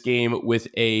into this game with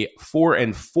a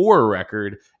 4-4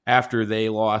 record after they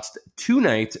lost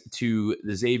tonight to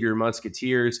the Xavier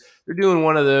Musketeers. They're doing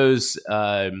one of those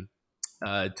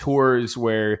tours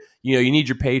where you need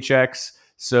your paychecks.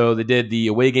 So they did the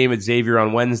away game at Xavier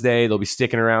on Wednesday. They'll be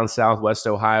sticking around Southwest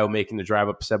Ohio, making the drive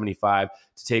up 75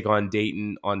 to take on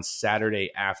Dayton on Saturday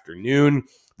afternoon.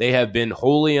 They have been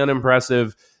wholly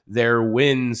unimpressive. Their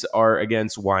wins are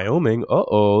against Wyoming.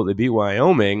 They beat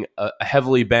Wyoming, a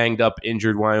heavily banged up,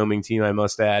 injured Wyoming team, I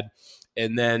must add.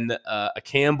 And then a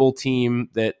Campbell team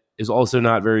that is also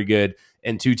not very good,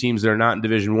 and two teams that are not in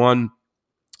Division I.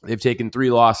 They've taken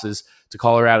 3 losses to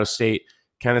Colorado State,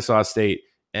 Kennesaw State,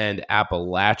 and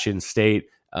Appalachian State.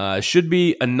 Should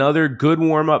be another good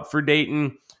warm-up for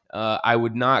Dayton. I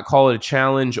would not call it a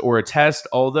challenge or a test,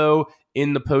 although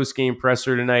in the post-game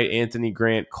presser tonight, Anthony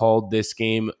Grant called this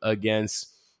game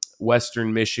against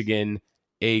Western Michigan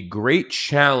a great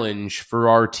challenge for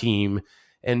our team.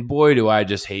 And boy, do I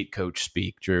just hate Coach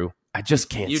Speak, Drew. I just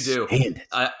can't stand it.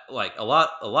 A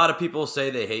lot of people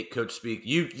say they hate Coach Speak.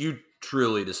 You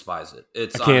truly despise it.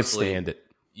 I can't stand it.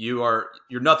 You're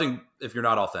nothing if you're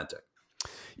not authentic.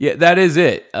 Yeah, that is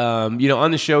it. On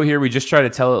the show here, we just try to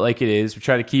tell it like it is. We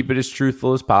try to keep it as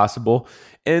truthful as possible.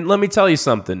 And let me tell you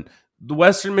something. The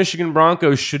Western Michigan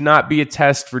Broncos should not be a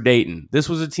test for Dayton. This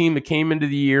was a team that came into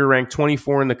the year ranked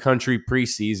 24 in the country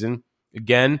preseason.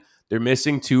 Again, they're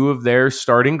missing 2 of their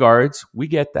starting guards. We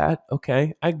get that.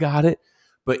 Okay, I got it.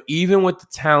 But even with the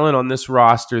talent on this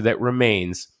roster that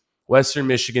remains, Western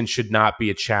Michigan should not be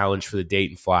a challenge for the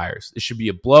Dayton Flyers. It should be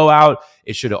a blowout.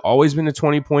 It should have always been a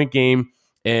 20-point game.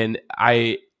 And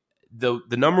the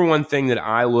number one thing that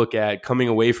I look at coming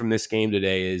away from this game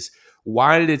today is,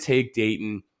 why did it take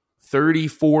Dayton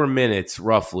 34 minutes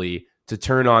roughly to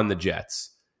turn on the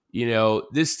Jets?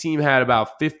 This team had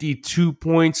about 52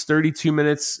 points, 32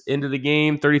 minutes into the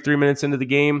game, 33 minutes into the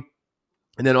game.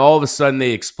 And then all of a sudden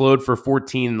they explode for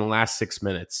 14 in the last 6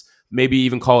 minutes. Maybe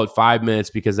even call it 5 minutes,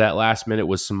 because that last minute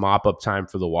was some mop-up time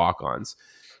for the walk-ons.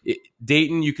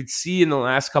 Dayton, you could see in the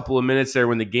last couple of minutes there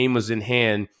when the game was in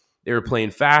hand, they were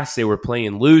playing fast, they were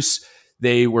playing loose,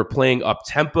 they were playing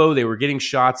up-tempo, they were getting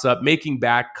shots up, making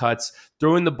back cuts,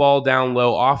 throwing the ball down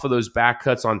low off of those back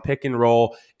cuts on pick and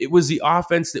roll. It was the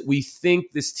offense that we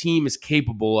think this team is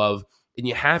capable of, and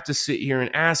you have to sit here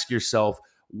and ask yourself,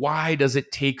 why does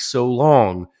it take so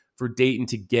long for Dayton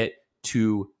to get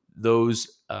to those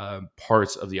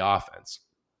parts of the offense?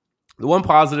 The one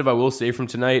positive I will say from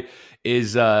tonight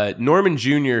is Norman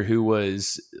Jr., who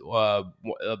was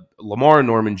Lamar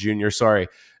Norman Jr.,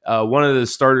 one of the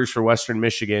starters for Western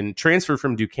Michigan, transferred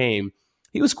from Duquesne.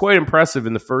 He was quite impressive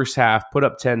in the first half, put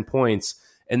up 10 points,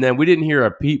 and then we didn't hear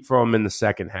a peep from him in the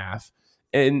second half.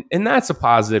 And that's a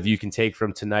positive you can take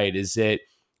from tonight, is that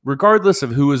regardless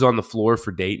of who is on the floor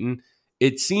for Dayton,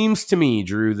 it seems to me,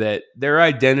 Drew, that their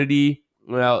identity,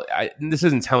 this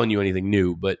isn't telling you anything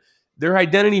new, but their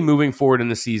identity moving forward in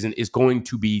the season is going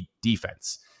to be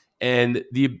defense. And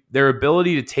their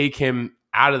ability to take him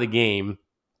out of the game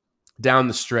down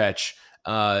the stretch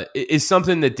is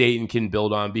something that Dayton can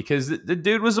build on, because the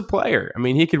dude was a player. I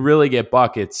mean, he could really get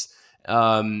buckets,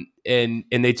 and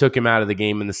they took him out of the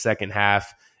game in the second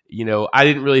half. I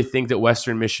didn't really think that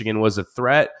Western Michigan was a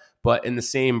threat, but in the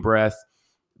same breath,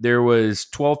 there was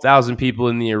 12,000 people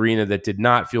in the arena that did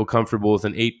not feel comfortable with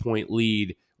an 8-point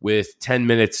lead with 10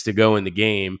 minutes to go in the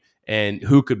game. And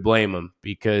who could blame them?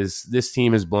 Because this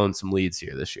team has blown some leads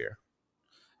here this year.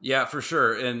 Yeah, for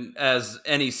sure. And as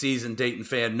any seasoned Dayton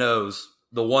fan knows,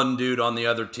 the one dude on the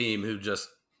other team who just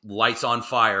lights on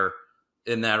fire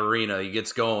in that arena, he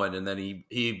gets going, and then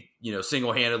he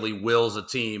single-handedly wills a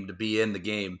team to be in the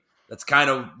game. That's kind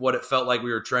of what it felt like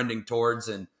we were trending towards.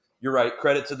 And you're right.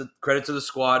 Credit to the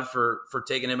squad for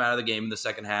taking him out of the game in the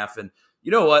second half. And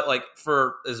you know what? Like,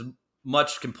 for as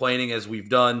much complaining as we've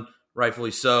done,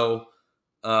 rightfully so,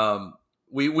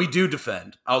 we do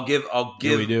defend. I'll give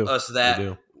us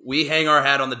that. We hang our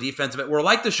hat on the defensive end. We're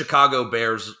like the Chicago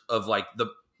Bears of like the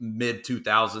mid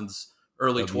 2000s,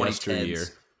 early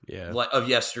 2010s. Of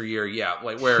yesteryear. Yeah.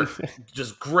 Like, where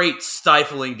just great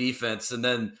stifling defense, and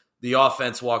then the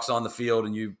offense walks on the field,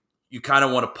 and you kind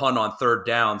of want to punt on third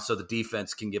down so the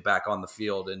defense can get back on the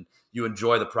field and you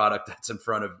enjoy the product that's in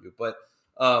front of you. But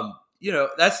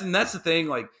that's the thing.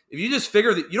 Like, if you just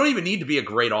figure that you don't even need to be a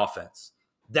great offense,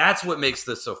 That's what makes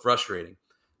this so frustrating,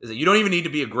 is that you don't even need to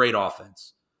be a great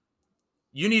offense.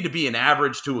 You need to be an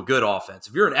average to a good offense.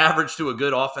 If you're an average to a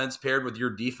good offense paired with your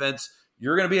defense,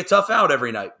 you're going to be a tough out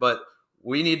every night. But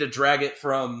we need to drag it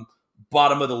from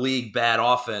bottom of the league bad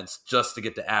offense just to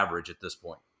get to average at this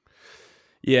point.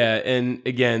 Yeah, and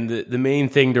again, the main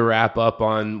thing to wrap up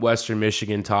on Western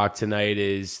Michigan talk tonight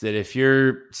is that if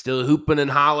you're still hooping and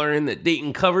hollering that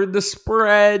Dayton covered the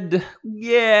spread,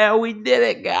 yeah, we did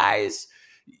it, guys.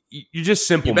 You just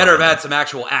simple. You better have had some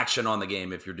actual action on the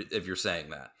game if you're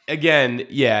saying that. Again,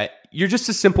 yeah, you're just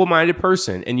a simple-minded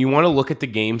person, and you want to look at the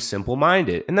game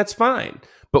simple-minded, and that's fine.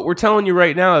 But we're telling you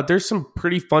right now that there's some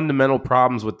pretty fundamental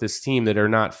problems with this team that are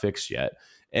not fixed yet.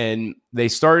 And they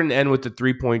start and end with the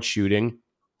three-point shooting.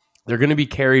 They're going to be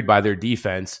carried by their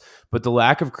defense, but the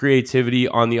lack of creativity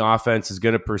on the offense is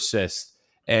going to persist.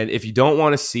 And if you don't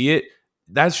want to see it,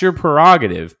 that's your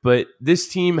prerogative. But this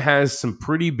team has some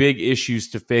pretty big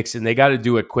issues to fix, and they got to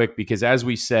do it quick because, as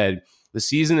we said, the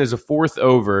season is a fourth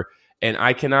over, and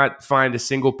I cannot find a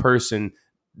single person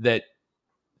that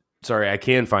 – sorry, I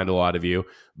can find a lot of you,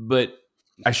 but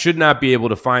I should not be able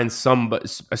to find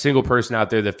a single person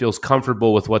out there that feels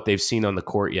comfortable with what they've seen on the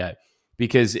court yet.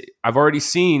 Because I've already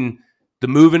seen the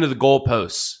move into the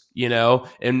goalposts,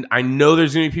 and I know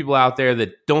there's going to be people out there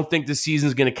that don't think the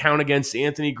season's going to count against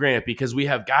Anthony Grant because we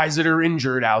have guys that are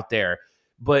injured out there.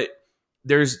 But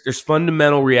there's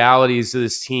fundamental realities to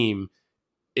this team.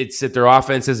 It's that their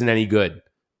offense isn't any good.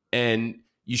 And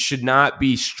you should not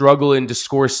be struggling to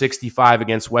score 65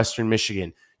 against Western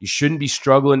Michigan. You shouldn't be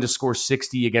struggling to score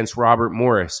 60 against Robert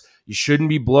Morris. You shouldn't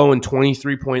be blowing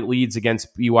 23-point leads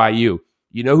against BYU.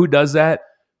 You know who does that?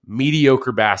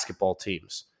 Mediocre basketball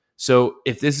teams. So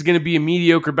if this is going to be a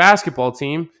mediocre basketball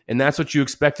team, and that's what you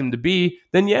expect them to be,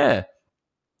 then yeah,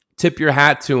 tip your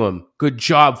hat to them. Good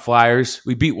job, Flyers.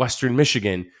 We beat Western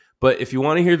Michigan. But if you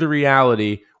want to hear the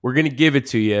reality, we're going to give it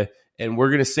to you, and we're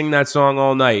going to sing that song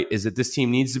all night, is that this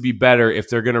team needs to be better if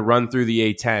they're going to run through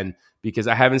the A10, because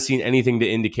I haven't seen anything to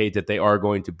indicate that they are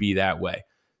going to be that way.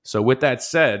 So with that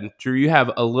said, Drew, you have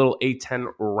a little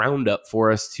A10 roundup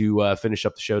for us to finish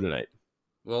up the show tonight.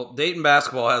 Well, Dayton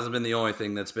basketball hasn't been the only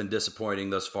thing that's been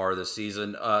disappointing thus far this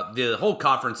season. The whole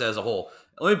conference as a whole.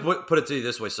 Let me put it to you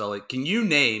this way, Sully. Can you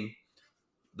name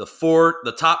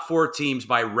the top four teams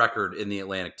by record in the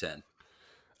Atlantic 10?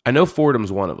 I know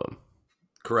Fordham's one of them.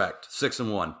 Correct.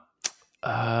 6-1.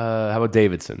 How about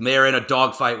Davidson? They are in a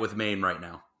dogfight with Maine right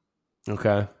now.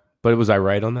 Okay. But was I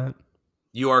right on that?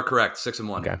 You are correct.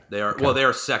 6-1. Okay. They are. Okay. Well, they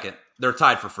are second. They're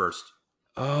tied for first.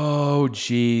 Oh,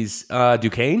 geez.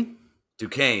 Duquesne?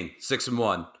 Duquesne,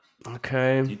 6-1.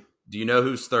 Okay. Do you know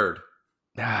who's third?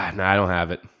 No, I don't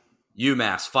have it.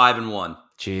 UMass, 5-1.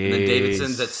 Jeez. And then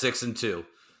Davidson's at 6-2.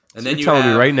 And then you're telling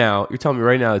me right now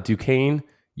that Duquesne,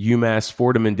 UMass,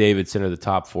 Fordham, and Davidson are the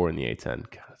top four in the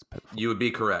A10. God, that's pitiful. You would be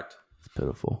correct. It's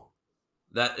pitiful.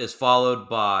 That is followed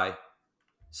by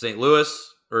St.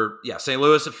 Louis at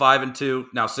 5-2,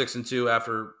 now 6-2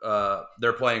 after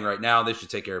they're playing right now. They should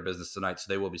take care of business tonight, so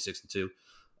they will be 6-2.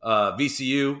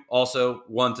 VCU also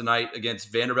won tonight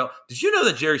against Vanderbilt. Did you know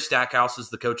that Jerry Stackhouse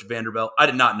is the coach of Vanderbilt? I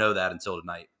did not know that until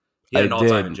tonight. He had an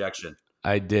all-time injection.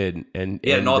 I did, and he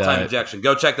had an all-time injection.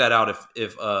 Go check that out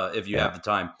if you have the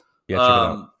time. Yeah, check it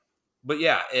out. But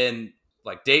yeah, and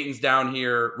like Dayton's down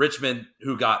here, Richmond,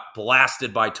 who got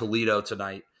blasted by Toledo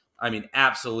tonight. I mean,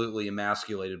 absolutely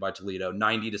emasculated by Toledo,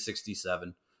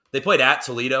 90-67. They played at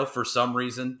Toledo for some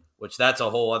reason, which that's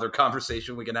a whole other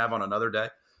conversation we can have on another day.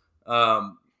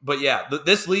 But yeah,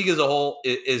 this league as a whole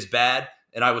is bad.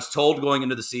 And I was told going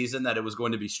into the season that it was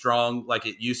going to be strong like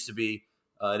it used to be.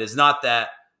 It is not that.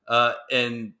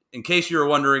 And in case you were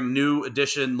wondering, new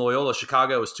edition Loyola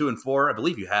Chicago is 2-4. I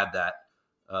believe you had that,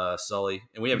 Sully.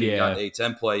 And we haven't even gotten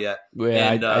A10 play yet.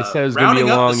 Yeah, and, I said it was going to be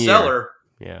a long year. Cellar,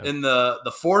 in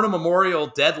the Fordham Memorial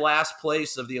dead last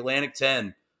place of the Atlantic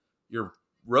 10, your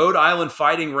Rhode Island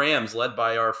Fighting Rams, led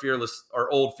by our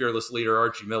old fearless leader,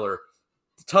 Archie Miller.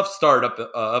 Tough start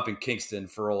up in Kingston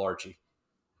for old Archie.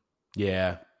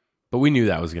 Yeah, but we knew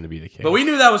that was going to be the case. But we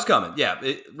knew that was coming. Yeah,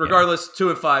 regardless,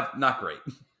 2-5, not great.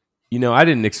 I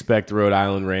didn't expect Rhode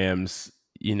Island Rams,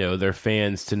 their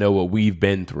fans to know what we've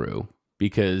been through,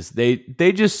 because they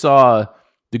just saw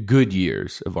the good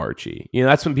years of Archie.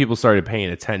 That's when people started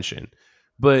paying attention.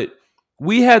 But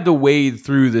we had to wade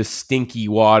through the stinky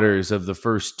waters of the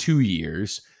first 2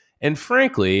 years, and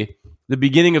frankly, the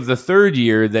beginning of the third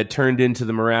year that turned into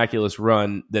the miraculous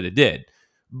run that it did.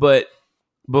 But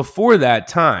before that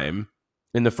time,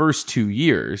 in the first 2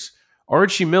 years,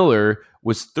 Archie Miller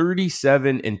was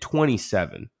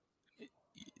 37-27.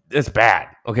 That's bad,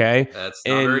 okay? That's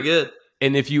not very good.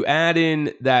 And if you add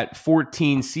in that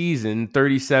 14 season,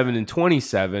 37 and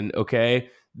 27, okay,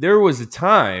 there was a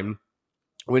time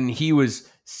when he was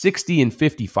 60 and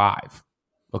 55.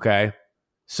 Okay.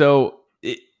 So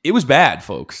it was bad,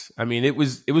 folks. I mean, it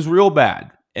was real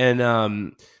bad. And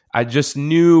I just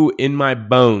knew in my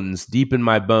bones, deep in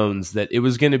my bones, that it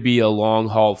was going to be a long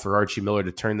haul for Archie Miller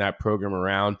to turn that program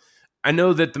around. I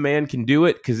know that the man can do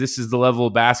it because this is the level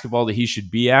of basketball that he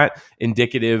should be at,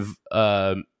 indicative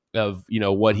of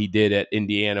what he did at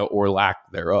Indiana or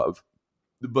lack thereof.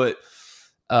 But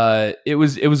it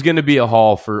was going to be a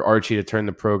haul for Archie to turn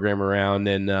the program around,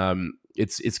 and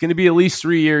it's going to be at least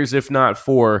 3 years, if not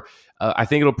 4. I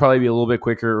think it'll probably be a little bit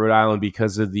quicker at Rhode Island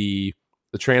because of the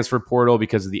transfer portal,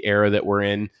 because of the era that we're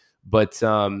in. But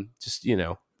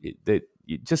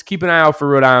just keep an eye out for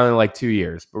Rhode Island in like 2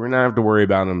 years. But we're not have to worry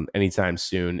about them anytime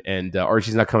soon. And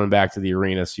Archie's not coming back to the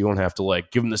arena, so you won't have to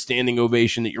like give him the standing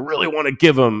ovation that you really want to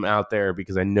give him out there,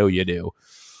 because I know you do.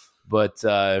 But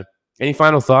any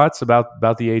final thoughts about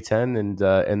the A10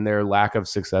 and their lack of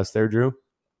success there, Drew?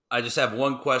 I just have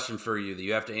one question for you that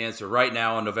you have to answer right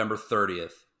now on November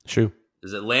 30th. Sure.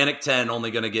 Is Atlantic 10 only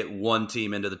going to get one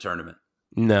team into the tournament?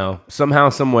 No. Somehow,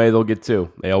 some way, they'll get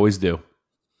 2. They always do.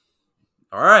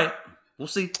 All right. We'll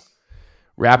see.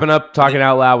 Wrapping up, talking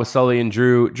out loud with Sully and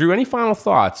Drew. Drew, any final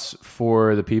thoughts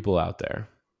for the people out there?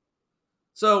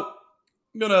 So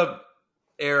I'm going to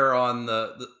err on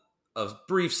a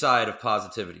brief side of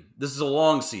positivity. This is a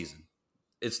long season.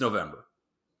 It's November.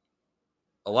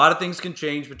 A lot of things can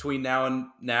change between now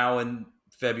and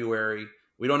February.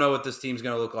 We don't know what this team's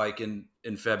going to look like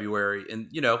in February. And,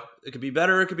 it could be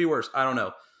better, it could be worse. I don't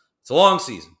know. It's a long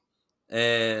season.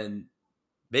 And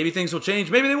maybe things will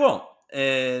change. Maybe they won't.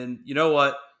 And you know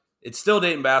what? It's still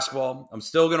Dayton basketball. I'm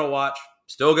still going to watch.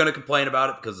 Still going to complain about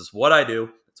it because it's what I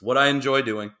do. It's what I enjoy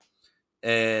doing.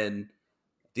 And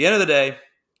at the end of the day,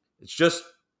 it's just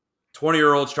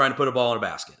 20-year-olds trying to put a ball in a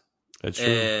basket. That's true.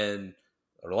 And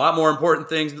there are a lot more important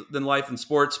things than life in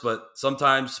sports, but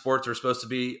sometimes sports are supposed to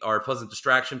be our pleasant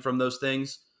distraction from those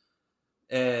things.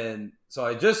 And so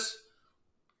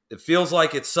it feels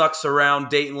like it sucks around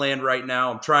Dayton land right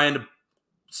now. I'm trying to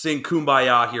sing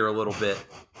Kumbaya here a little bit.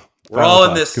 We're all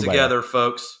in this together,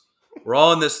 folks. We're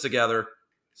all in this together.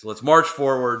 So let's march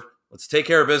forward. Let's take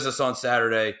care of business on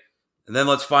Saturday, and then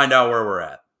let's find out where we're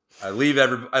at. I leave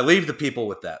the people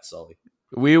with that, Sully.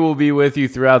 We will be with you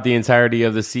throughout the entirety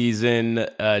of the season.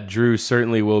 Drew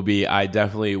certainly will be. I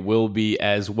definitely will be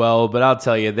as well. But I'll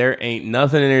tell you, there ain't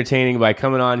nothing entertaining by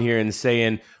coming on here and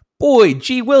saying, boy,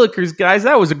 gee willikers, guys,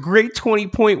 that was a great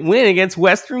 20-point win against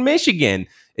Western Michigan.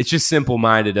 It's just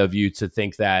simple-minded of you to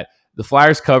think that. The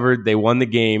Flyers covered, they won the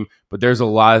game, but there's a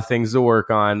lot of things to work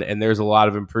on, and there's a lot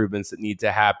of improvements that need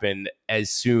to happen as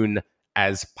soon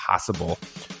as possible.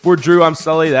 For Drew, I'm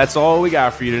Sully. That's all we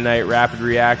got for you tonight. Rapid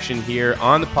Reaction here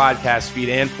on the podcast feed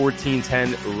and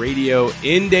 1410 Radio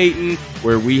in Dayton,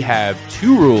 where we have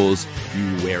 2 rules.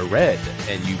 You wear red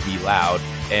and you be loud,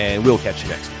 and we'll catch you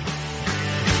next week.